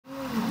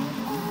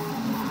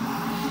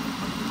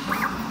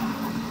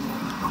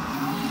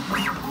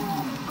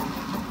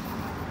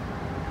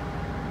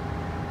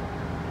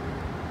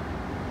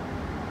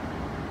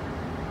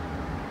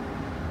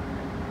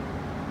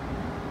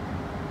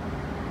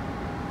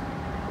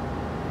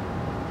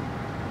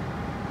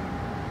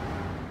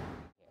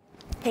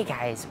Hey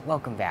guys,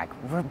 welcome back.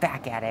 We're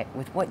back at it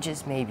with what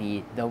just may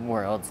be the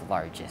world's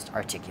largest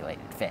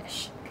articulated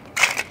fish.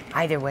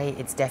 Either way,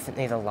 it's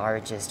definitely the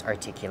largest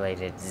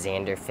articulated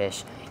Xander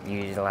fish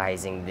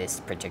utilizing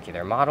this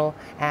particular model,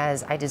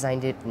 as I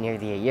designed it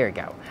nearly a year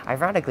ago.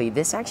 Ironically,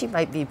 this actually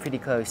might be pretty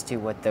close to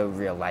what the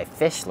real-life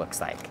fish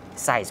looks like,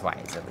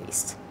 size-wise at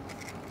least.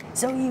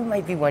 So you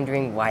might be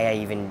wondering why I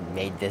even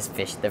made this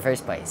fish in the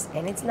first place,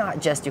 and it's not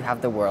just to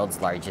have the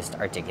world's largest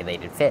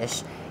articulated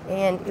fish,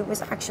 and it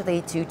was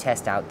actually to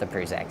test out the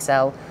Prusa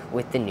Xl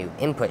with the new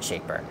input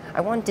shaper.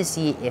 I wanted to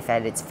see if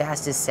at its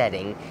fastest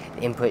setting,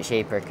 the input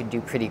shaper could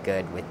do pretty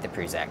good with the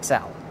Prusa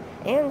Xl.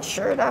 And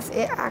sure enough,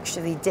 it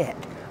actually did.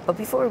 But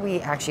before we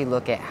actually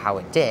look at how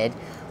it did,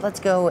 let's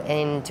go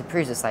into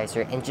Prusa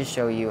Slicer and just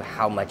show you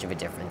how much of a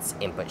difference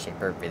input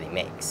shaper really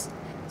makes.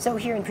 So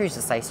here in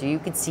Prusa Slicer, you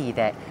can see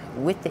that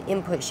with the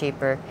input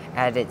shaper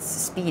at its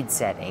speed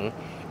setting,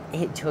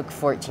 it took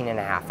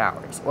 14.5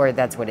 hours, or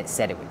that's what it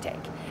said it would take.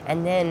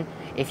 And then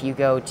if you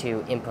go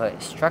to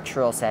input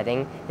structural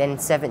setting, then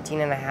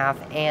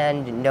 17.5,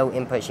 and no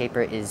input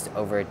shaper is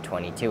over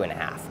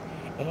 22.5.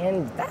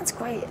 And that's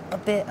quite a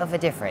bit of a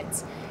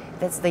difference.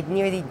 That's like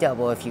nearly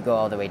double if you go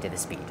all the way to the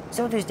speed.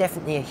 So there's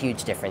definitely a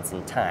huge difference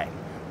in time.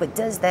 But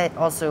does that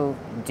also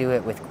do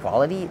it with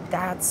quality?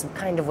 That's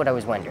kind of what I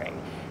was wondering.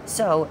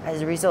 So,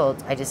 as a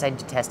result, I decided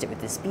to test it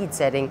with the speed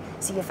setting,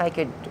 see if I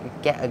could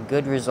get a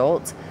good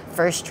result.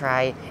 First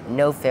try,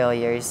 no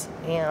failures,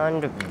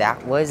 and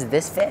that was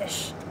this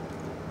fish.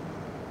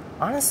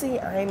 Honestly,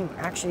 I'm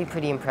actually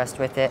pretty impressed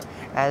with it.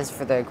 As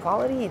for the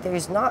quality,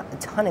 there's not a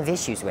ton of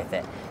issues with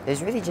it.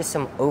 There's really just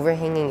some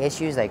overhanging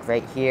issues, like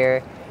right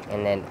here,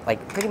 and then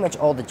like pretty much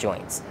all the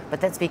joints. But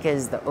that's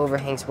because the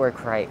overhangs were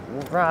quite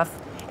rough,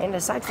 and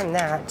aside from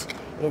that,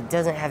 it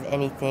doesn't have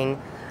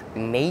anything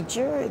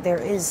major. There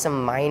is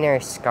some minor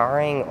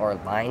scarring or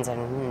lines.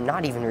 I'm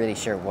not even really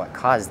sure what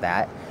caused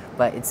that,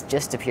 but it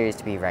just appears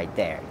to be right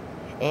there.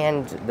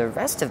 And the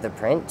rest of the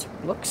print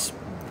looks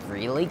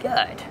really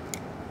good.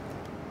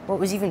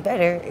 What was even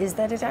better is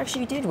that it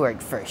actually did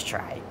work first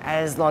try,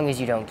 as long as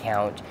you don't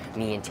count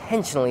me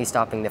intentionally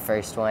stopping the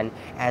first one,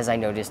 as I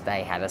noticed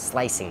I had a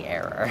slicing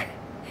error.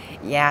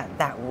 Yeah,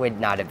 that would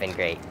not have been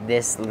great.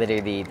 This,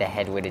 literally, the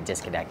head would have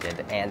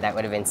disconnected, and that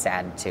would have been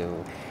sad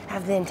to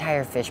have the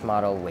entire fish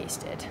model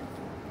wasted.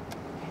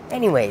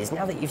 Anyways,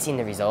 now that you've seen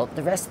the result,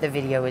 the rest of the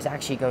video is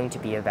actually going to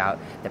be about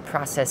the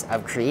process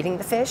of creating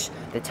the fish,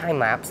 the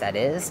time-lapse that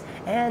is,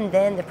 and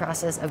then the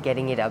process of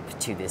getting it up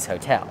to this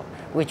hotel,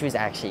 which was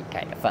actually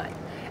kind of fun.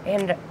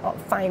 And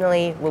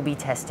finally, we'll be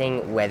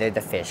testing whether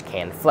the fish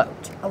can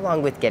float,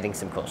 along with getting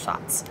some cool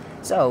shots.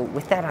 So,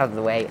 with that out of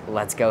the way,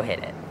 let's go hit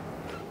it.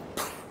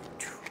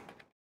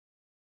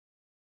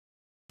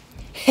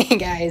 Hey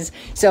guys,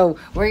 so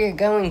we're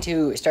going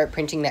to start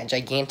printing that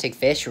gigantic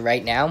fish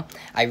right now.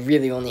 I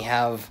really only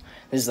have,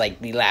 this is like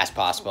the last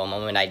possible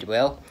moment I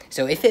will.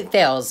 So if it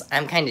fails,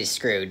 I'm kind of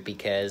screwed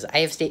because I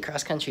have state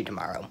cross country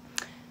tomorrow.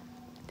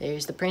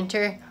 There's the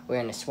printer. We're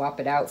going to swap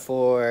it out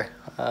for,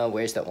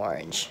 where's the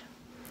orange?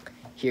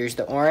 Here's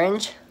the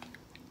orange,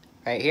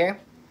 right here.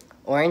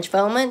 Orange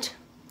filament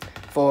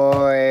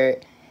for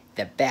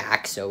the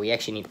back, so we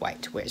actually need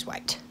white. Where's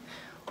white?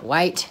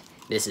 White.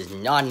 This is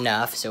not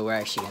enough, so we're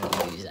actually going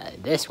to use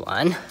this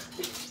one.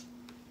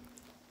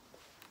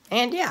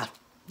 And yeah,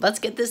 let's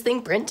get this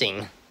thing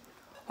printing.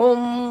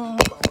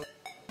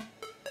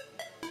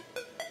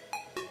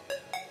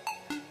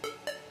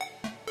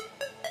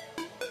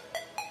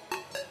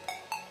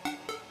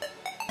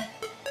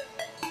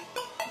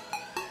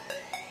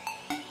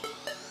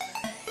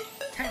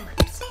 Time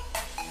lapse.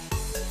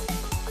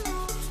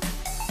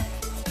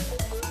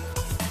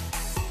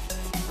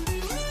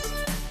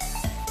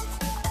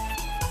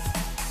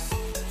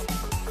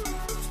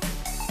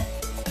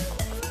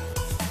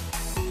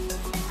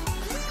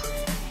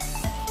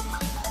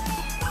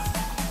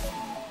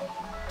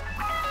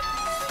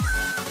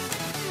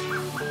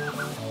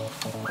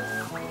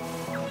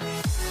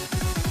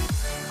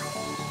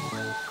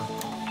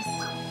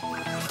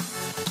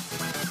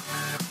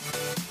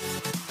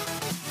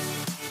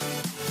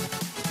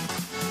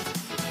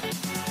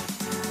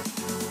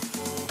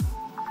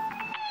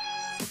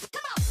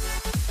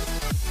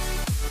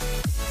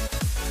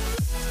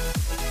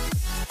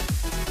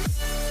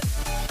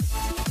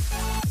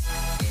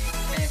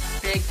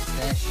 Big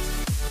fish.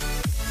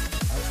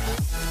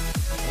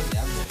 Maybe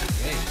I'm really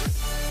good.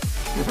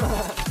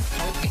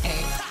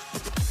 Okay.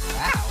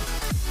 Wow.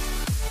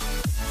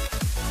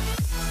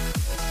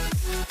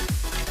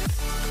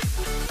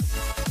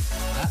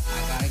 Well,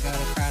 I gotta go to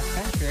cross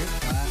country,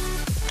 but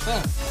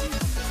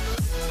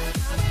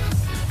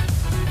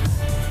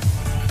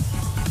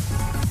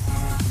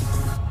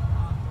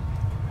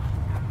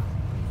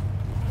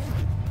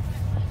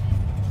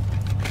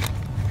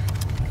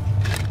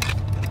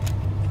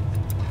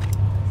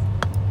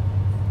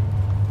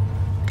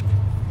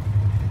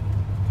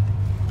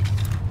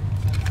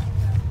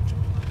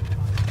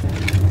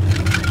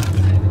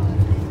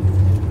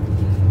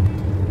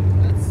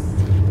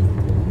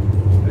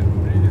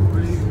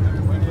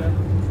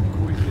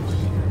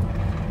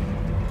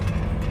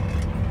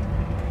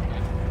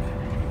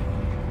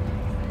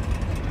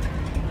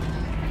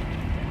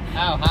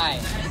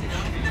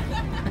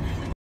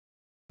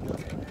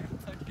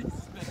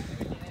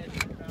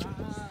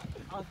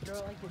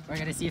We're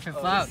gonna see if it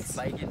floats.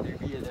 Spike in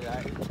through here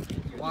that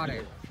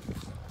Water.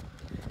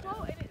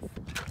 Oh, it is.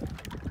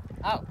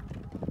 Oh.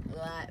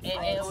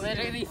 It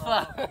literally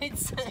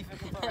floats.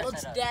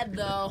 Looks dead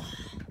though.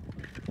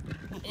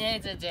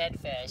 It's a dead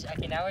fish.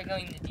 Okay, now we're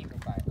going to the deeper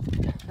part.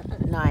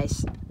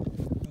 Nice.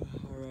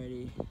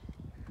 Alrighty.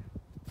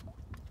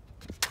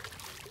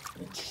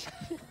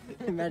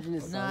 Imagine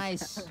it's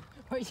Nice.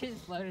 We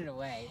just floated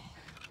away.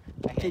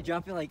 Okay,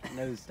 drop it like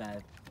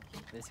nosedive.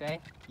 This way?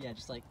 Yeah,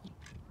 just like.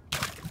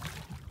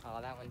 Oh,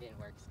 that one didn't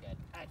work so good.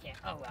 Okay,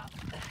 oh well.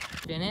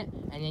 Spin it,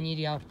 and then you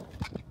go,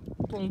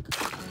 boink.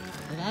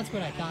 Well, that's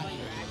what I thought you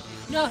were.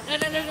 No, no,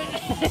 no, no, no,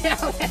 no, no.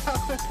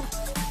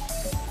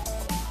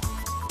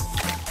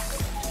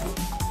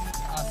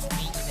 I'll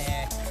meet you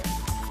there.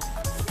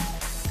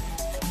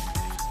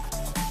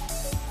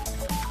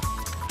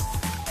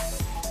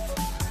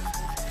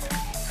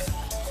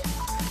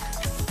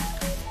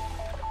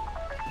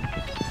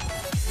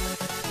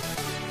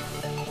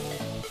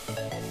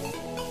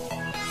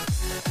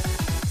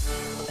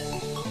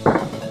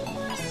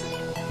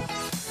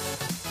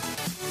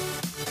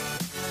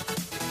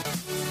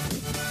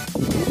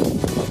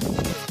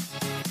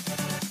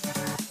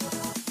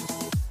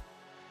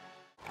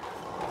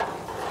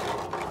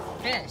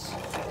 Fish.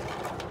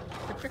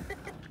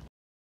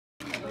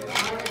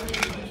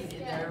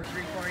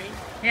 Recording?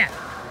 Yeah.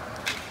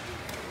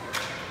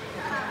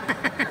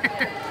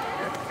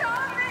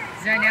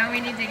 So now we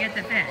need to get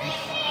the fish.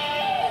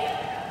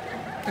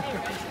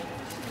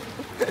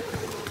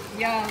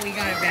 Yo, we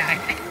got it back.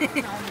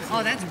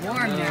 Oh, that's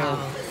warm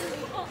now.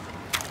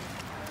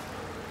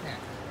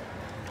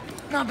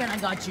 No, Ben, I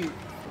got you.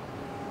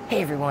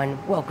 Hey everyone,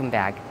 welcome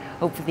back.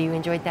 Hopefully you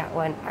enjoyed that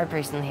one. I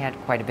personally had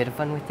quite a bit of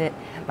fun with it.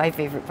 My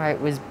favorite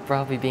part was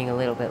probably being a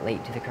little bit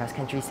late to the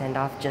cross-country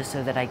send-off just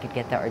so that I could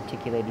get the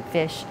articulated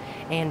fish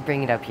and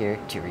bring it up here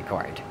to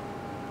record.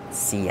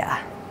 See ya.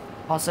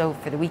 Also,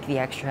 for the weekly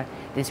extra,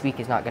 this week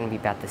is not going to be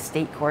about the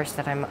state course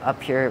that I'm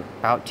up here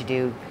about to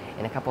do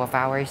in a couple of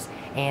hours,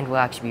 and will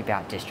actually be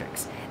about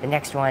districts. The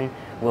next one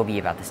will be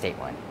about the state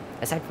one.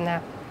 Aside from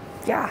that,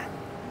 yeah.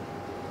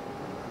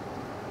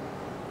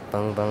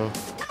 Boom, boom.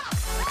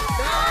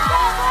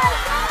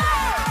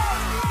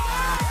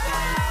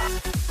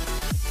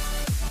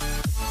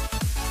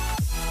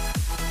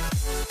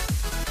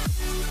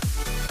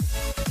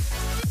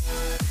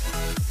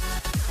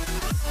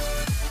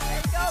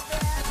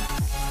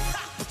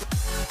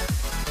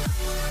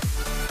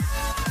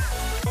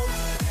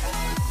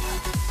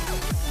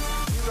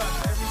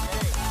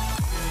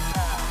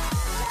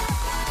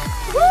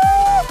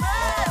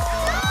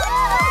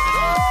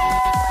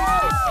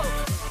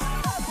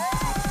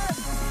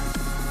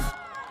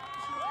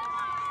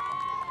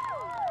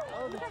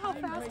 Look at how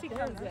fast he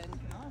comes in.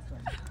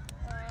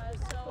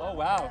 Oh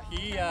wow,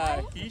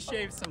 he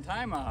shaved some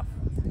time off.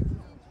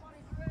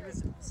 It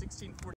was 16:40.